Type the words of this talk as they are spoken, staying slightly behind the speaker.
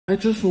I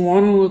just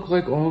want to look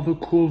like all the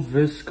cool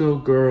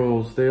Visco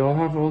girls. They all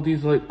have all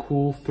these like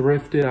cool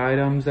thrifted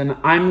items and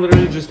I'm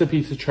literally just a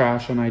piece of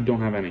trash and I don't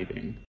have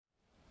anything.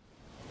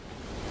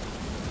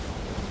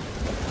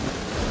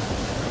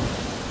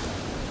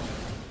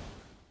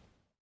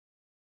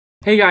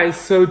 Hey guys,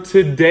 so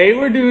today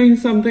we're doing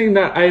something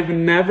that I've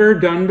never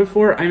done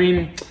before. I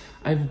mean,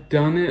 I've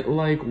done it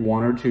like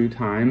 1 or 2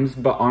 times,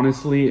 but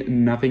honestly,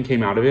 nothing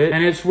came out of it.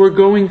 And we're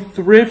going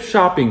thrift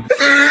shopping.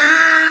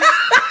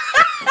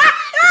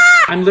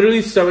 I'm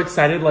literally so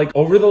excited. Like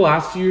over the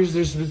last few years,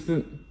 there's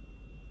been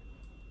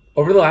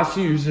oh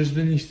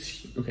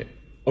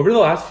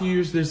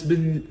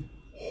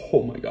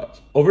my gosh.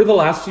 Over the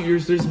last few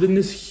years, there's been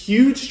this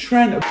huge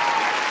trend of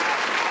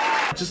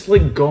just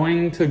like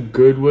going to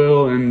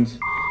Goodwill and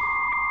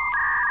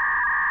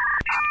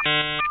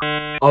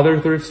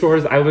other thrift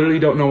stores. I literally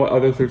don't know what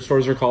other thrift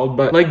stores are called,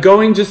 but like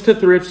going just to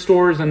thrift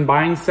stores and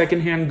buying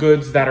secondhand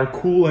goods that are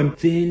cool and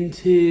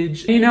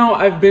vintage. You know,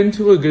 I've been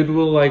to a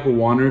Goodwill like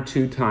 1 or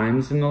 2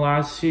 times in the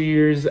last few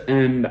years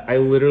and I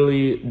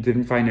literally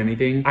didn't find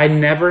anything. I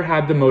never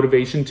had the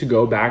motivation to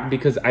go back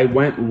because I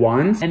went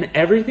once and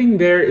everything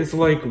there is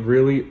like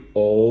really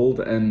old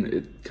and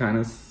it kind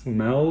of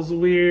smells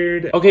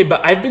weird. Okay,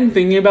 but I've been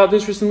thinking about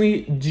this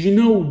recently. Do you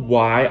know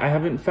why I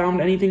haven't found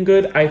anything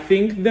good? I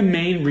think the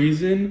main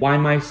reason why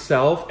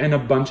myself and a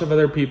bunch of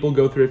other people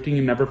go thrifting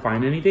and never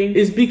find anything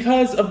is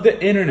because of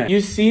the internet. You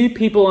see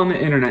people on the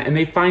internet and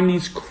they find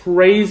these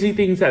crazy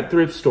things at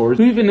thrift stores.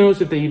 Who even knows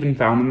if they even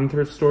found them in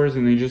thrift stores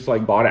and they just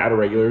like bought it at a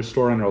regular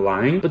store and are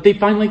lying? But they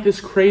find like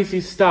this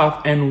crazy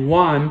stuff, and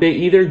one, they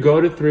either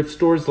go to thrift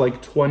stores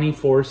like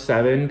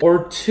 24/7,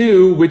 or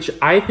two, which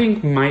I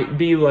think might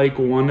be like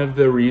one of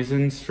the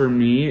reasons for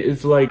me,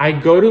 is like I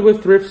go to a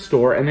thrift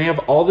store and they have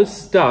all this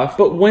stuff,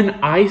 but when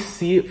I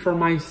see it for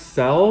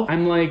myself,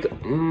 I'm like,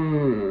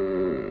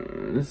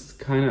 this is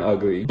kind of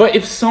ugly. But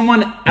if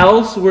someone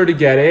else were to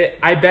get it,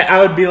 I bet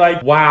I would be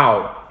like,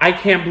 wow, I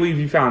can't believe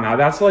you found that.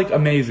 That's like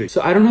amazing.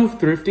 So I don't know if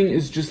thrifting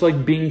is just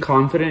like being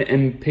confident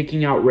and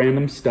picking out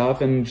random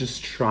stuff and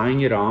just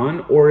trying it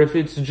on, or if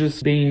it's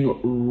just being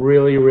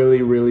really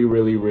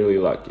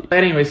lucky. But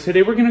anyways,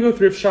 today we're gonna go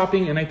thrift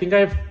shopping and I think I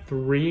have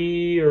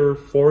 3 or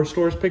 4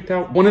 stores picked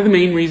out. One of the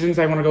main reasons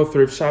I wanna go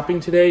thrift shopping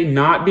today,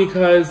 not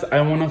because I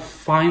wanna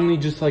finally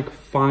just like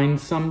find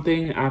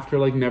something after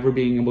like never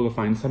being able to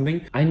find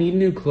something. I need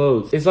new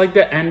clothes. It's like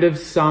the end of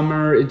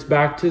summer, it's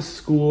back to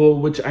school,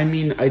 which I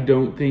mean, I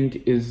don't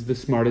think is the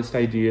smartest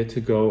idea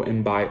to go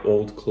and buy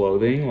old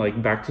clothing.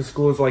 Like back to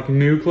school is like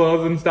new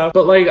clothes and stuff,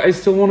 but like I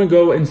still want to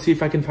go and see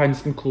if I can find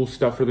some cool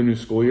stuff for the new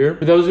school year.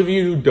 For those of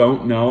you who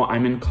don't know,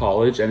 I'm in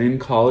college, and in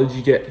college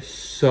you get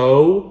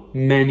so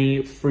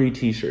many free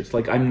t-shirts.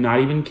 Like I'm not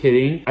even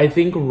kidding. I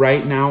think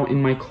right now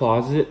in my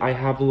closet I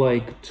have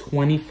like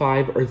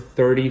 25 or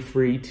 30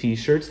 free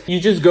t-shirts. You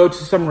just go to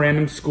some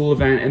random school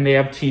event and they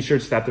have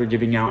t-shirts that they're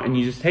giving out and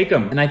you just take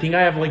them. And I think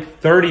I have like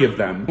 30 of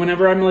them.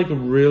 Whenever I'm like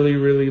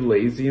really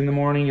lazy in the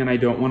morning and I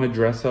don't want to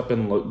dress up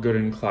and look good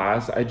in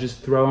class, I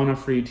just throw on a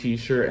free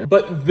t-shirt.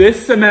 But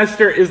this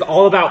semester is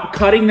all about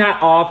cutting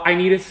that off. I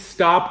need to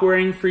stop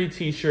wearing free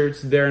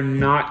t-shirts. They're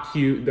not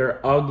cute.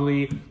 They're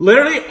ugly.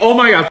 Literally, oh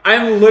my gosh,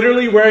 I'm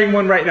literally wearing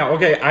one right now.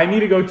 Okay, I need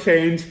to go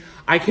change.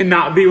 I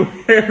cannot be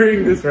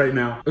wearing this right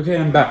now. Okay,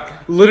 I'm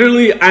back.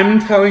 Literally, I'm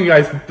telling you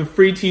guys, the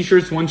free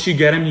t-shirts, once you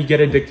get them, you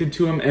get addicted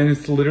to them, and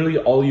it's literally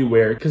all you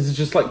wear because it's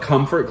just like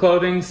comfort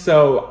clothing.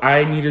 So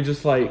I need to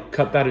just like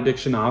cut that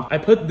addiction off. I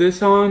put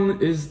this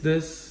on. Is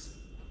this...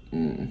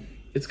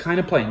 It's kind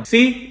of plain.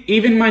 See,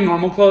 even my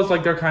normal clothes,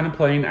 like they're kind of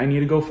plain. I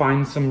need to go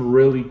find some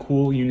really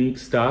cool, unique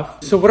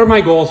stuff. So what are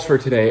my goals for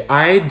today?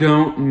 I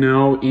don't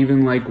know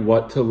even like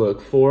what to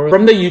look for.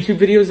 From the YouTube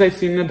videos I've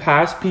seen in the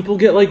past, people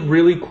get like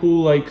really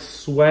cool like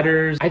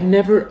sweaters. I've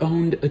never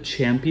owned a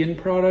Champion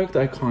product.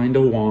 I kind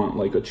of want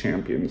like a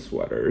Champion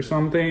sweater or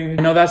something.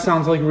 I know that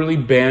sounds like really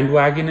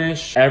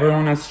bandwagonish.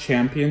 Everyone has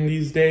Champion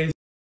these days.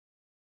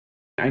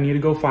 I need to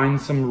go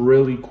find some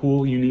really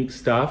cool, unique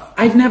stuff.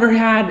 I've never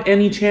had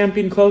any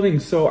Champion clothing,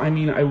 so I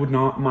mean, I would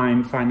not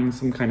mind finding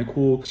some kind of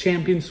cool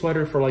Champion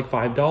sweater for like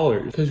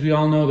 $5. Because we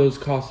all know those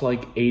cost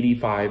like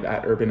 $85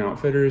 at Urban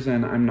Outfitters,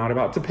 and I'm not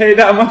about to pay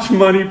that much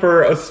money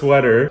for a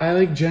sweater. I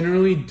like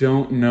generally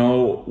don't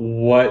know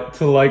what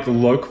to like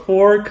look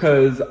for,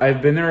 because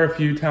I've been there a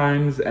few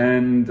times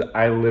and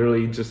I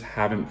literally just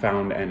haven't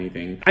found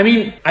anything. I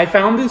mean, I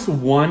found this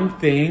one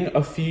thing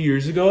a few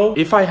years ago.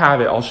 If I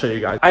have it, I'll show you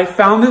guys. I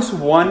found this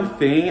one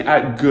thing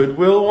at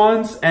Goodwill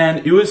once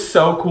and it was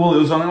so cool. It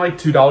was only like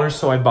 $2,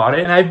 so I bought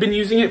it, and I've been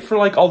using it for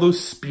like all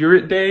those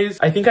spirit days.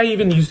 I think I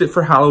even used it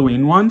for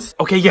Halloween once.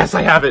 Okay, yes,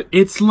 I have it.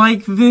 It's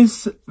like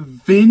this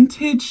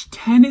vintage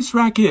tennis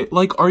racket.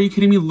 Like, are you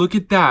kidding me? Look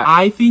at that.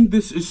 I think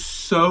this is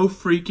so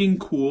freaking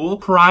cool.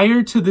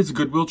 Prior to this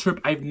Goodwill trip,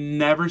 I've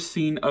never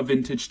seen a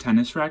vintage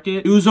tennis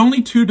racket. It was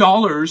only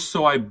 $2,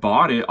 so I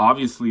bought it.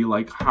 Obviously,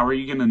 like, how are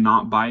you gonna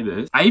not buy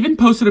this? I even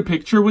posted a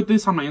picture with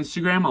this on my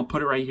Instagram. I'll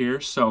put it right here,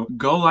 so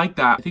go like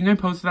that. I think I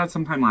posted that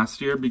sometime last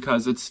year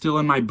because it's still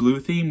in my blue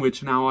theme,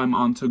 which now I'm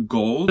on to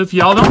gold. If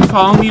y'all don't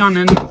follow me on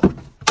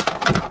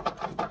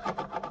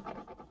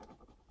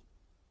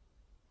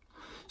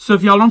So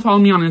if y'all don't follow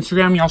me on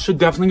Instagram, y'all should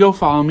definitely go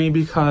follow me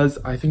because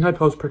I think I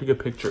post pretty good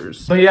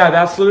pictures. But yeah,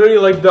 that's literally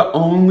like the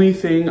only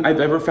thing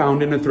I've ever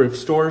found in a thrift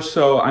store.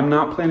 So I'm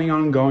not planning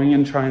on going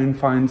and trying and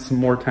find some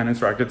more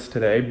tennis rackets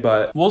today,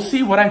 but we'll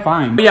see what I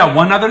find. But yeah,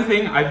 one other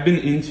thing I've been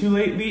into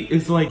lately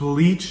is like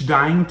bleach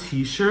dyeing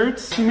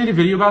t-shirts. I made a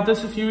video about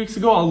this a few weeks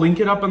ago. I'll link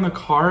it up on the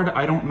card.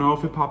 I don't know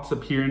if it pops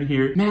up here and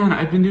here. Man,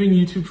 I've been doing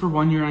YouTube for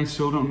 1 year and I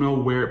still don't know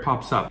where it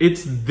pops up.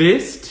 It's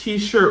this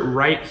t-shirt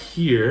right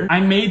here.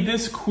 I made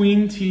this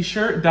queen t-shirt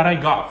that I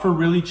got for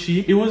really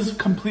cheap. It was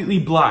completely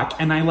black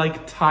and I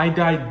like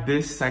tie-dyed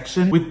this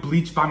section with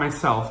bleach by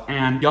myself,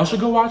 and y'all should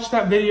go watch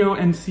that video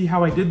and see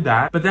how I did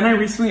that. But then I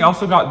recently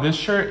also got this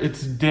shirt.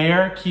 It's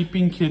Dare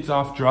Keeping Kids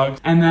Off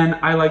Drugs, and then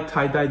I like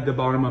tie-dyed the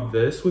bottom of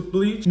this with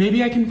bleach.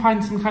 Maybe I can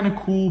find some kind of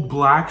cool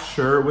black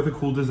shirt with a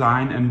cool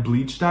design and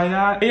bleach dye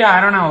that. But yeah,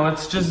 I don't know.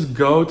 Let's just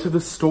go to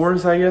the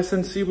stores, I guess,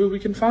 and see what we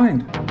can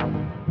find.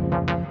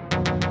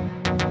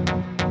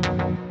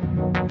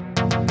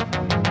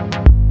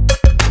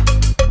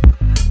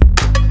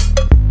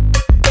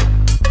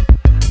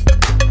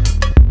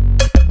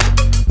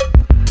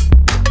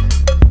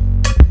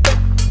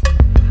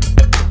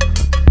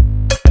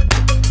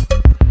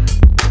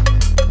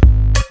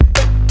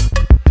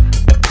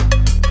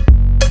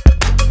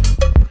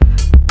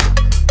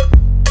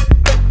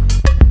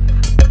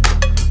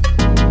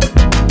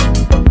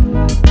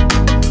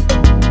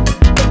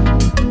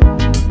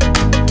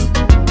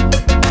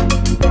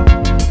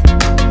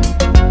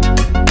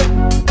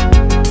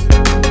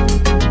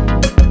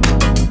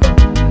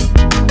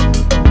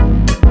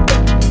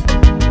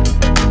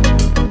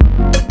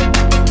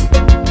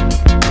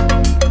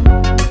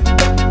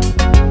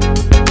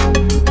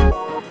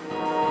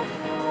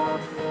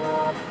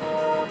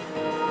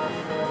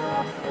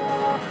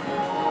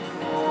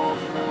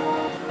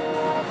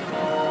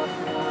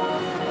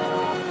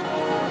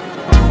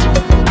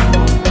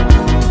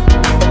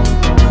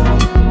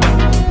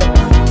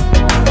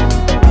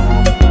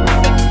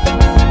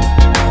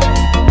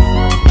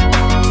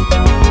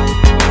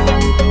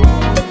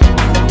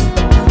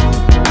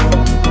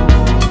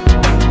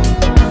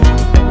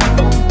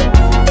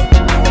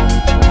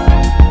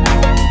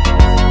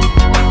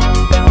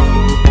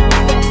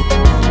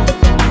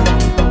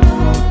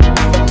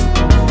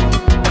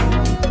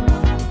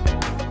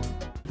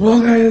 Well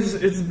guys,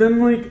 it's been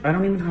like, I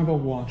don't even have a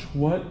watch.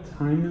 What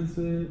time is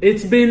it?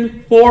 It's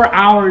been 4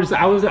 hours.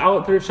 I was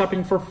out thrift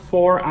shopping for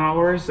 4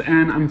 hours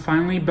and I'm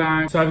finally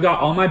back. So I've got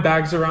all my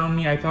bags around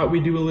me. I thought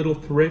we'd do a little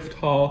thrift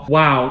haul.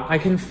 Wow, I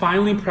can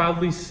finally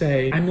proudly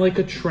say I'm like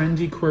a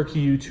trendy,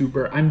 quirky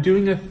YouTuber. I'm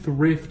doing a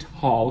thrift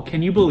haul.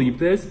 Can you believe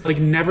this? Like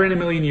never in a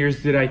million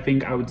years did I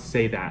think I would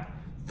say that.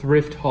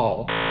 Thrift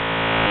haul.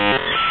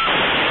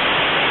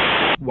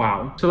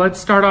 Wow. So let's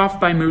start off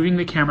by moving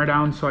the camera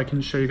down so I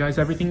can show you guys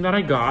everything that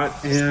I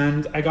got.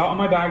 And I got all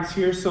my bags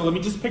here, so let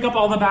me just pick up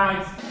all the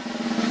bags.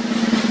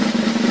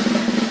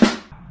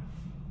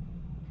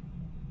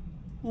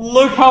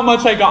 Look how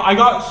much I got. I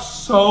got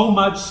so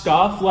much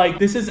stuff. Like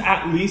this is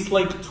at least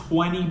like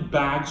 20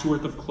 bags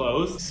worth of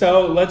clothes.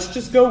 So let's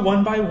just go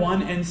one by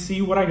one and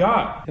see what I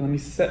got. Okay, let me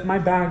set my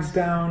bags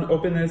down,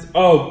 open this.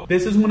 Oh,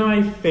 this is one of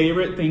my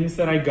favorite things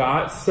that I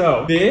got.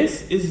 So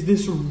this is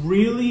this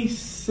really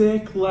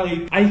sick,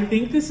 like, I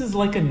think this is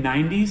like a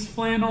 90s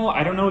flannel.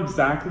 I don't know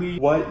exactly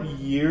what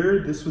year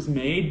this was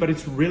made, but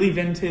it's really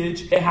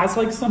vintage. It has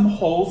like some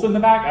holes in the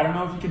back. I don't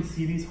know if you can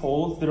see these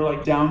holes that are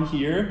like down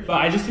here, but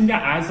I just think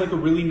that adds like a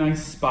really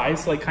nice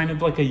spice, like kind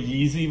of like a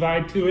Yeezy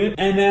vibe to it.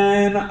 And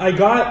then I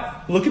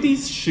got, look at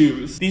these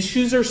shoes. These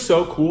shoes are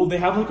so cool. They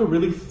have like a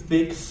really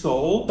thick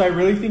sole. So I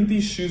really think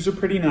these shoes are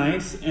pretty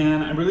nice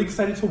and I'm really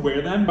excited to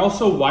wear them. They're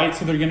also white,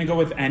 so they're gonna go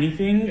with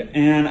anything.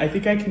 And I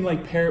think I can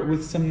like pair it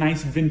with some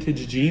nice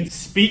vintage jeans.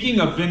 Speaking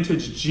of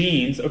vintage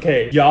jeans,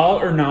 okay, y'all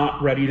are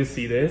not ready to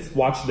see this.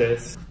 Watch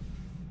this.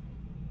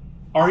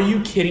 Are you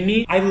kidding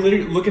me? I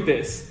literally, look at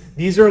this.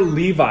 These are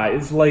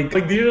Levi's, like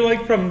these are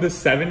like from the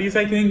 70s,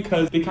 I think,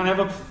 because they kind of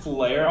have a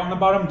flare on the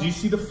bottom. Do you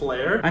see the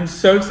flare? I'm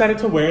so excited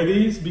to wear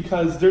these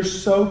because they're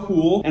so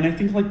cool. And I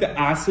think like the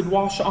acid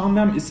wash on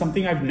them is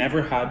something I've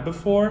never had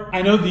before.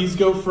 I know these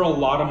go for a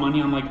lot of money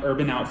on like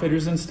Urban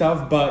Outfitters and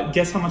stuff, but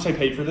guess how much I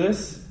paid for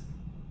this?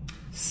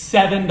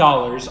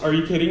 $7. Are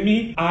you kidding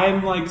me?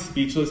 I'm like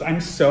speechless. I'm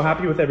so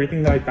happy with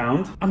everything that I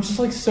found. I'm just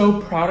like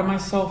so proud of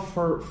myself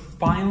for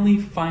finally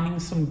finding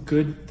some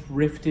good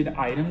thrifted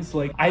items.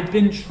 Like I've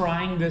been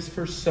trying this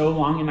for so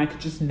long and I could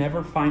just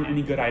never find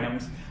any good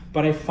items,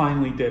 but I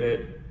finally did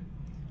it.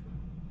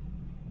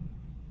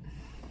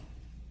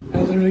 I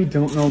literally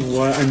don't know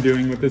what I'm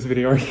doing with this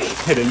video. Are you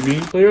kidding me?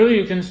 Clearly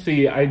you can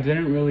see I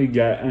didn't really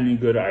get any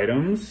good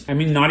items. I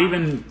mean, not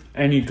even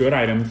any good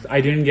items.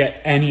 I didn't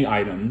get any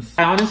items.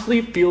 I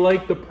honestly feel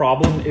like the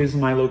problem is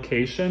my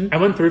location. I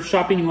went thrift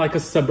shopping in like a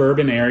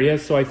suburban area,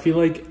 so I feel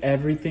like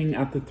everything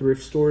at the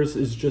thrift stores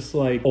is just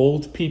like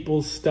old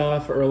people's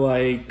stuff or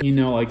like, you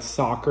know, like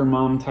soccer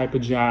mom type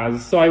of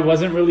jazz. So I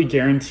wasn't really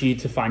guaranteed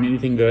to find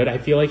anything good. I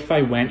feel like if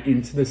I went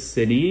into the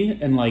city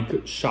and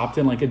like shopped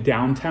in like a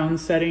downtown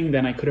setting,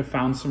 then I could have found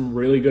found some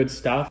really good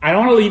stuff. I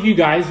don't want to leave you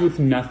guys with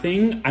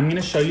nothing. I'm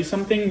gonna show you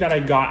something that I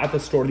got at the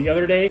store the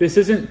other day. This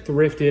isn't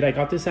thrifted. I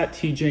got this at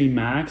TJ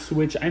Maxx,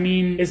 which I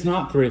mean, it's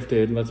not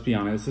thrifted, let's be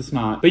honest, it's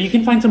not. But you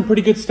can find some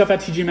pretty good stuff at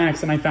TJ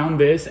Maxx, and I found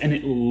this and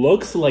it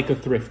looks like a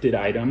thrifted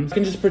item. I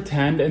can just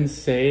pretend and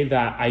say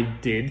that I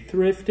did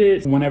thrift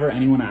it. Whenever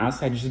anyone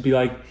asks, I'd just be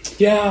like,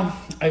 yeah,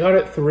 I got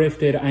it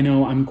thrifted. I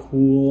know I'm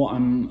cool.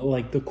 I'm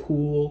like the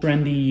cool,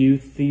 trendy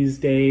youth these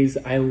days.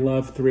 I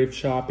love thrift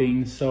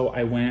shopping. So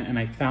I went and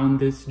I found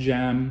this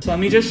gem. So let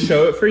me just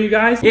show it for you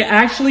guys. It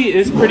actually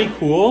is pretty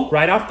cool.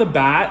 Right off the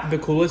bat, the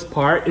coolest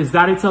part is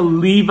that it's a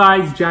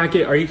Levi's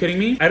jacket. Are you kidding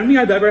me? I don't think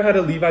I've ever had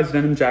a Levi's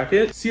denim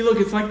jacket. See, look,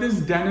 it's like this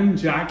denim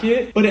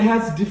jacket, but it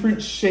has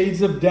different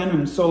shades of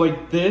denim. So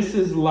like this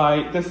is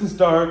light, this is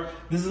dark,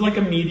 this is like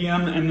a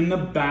medium, and then the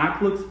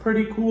back looks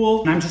pretty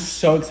cool. And I'm just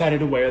so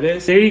excited to wear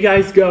this. There you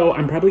guys go.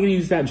 I'm probably gonna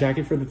use that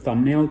jacket for the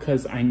thumbnail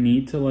because I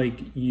need to like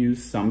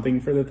use something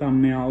for the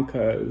thumbnail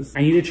because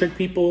I need to trick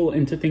people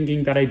into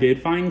thinking that I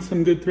did find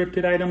some good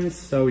thrifted items.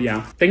 So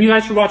yeah. Thank you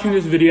guys for watching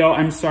this video.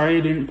 I'm sorry I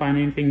didn't find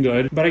anything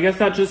good, but I guess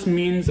that just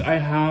means I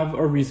have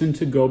a reason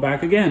to go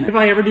back again. If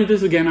I ever do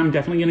this again, I'm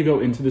definitely gonna go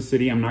into the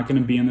city. I'm not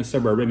gonna be in the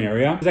suburban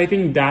area because I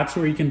think that's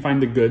where you can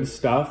find the good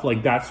stuff.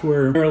 Like that's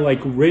where they're like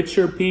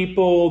richer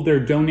people,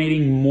 they're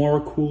donating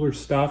more cooler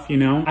stuff, you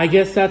know? I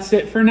guess that's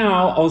it for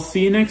now. I'll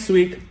see you next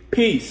week.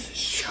 Peace.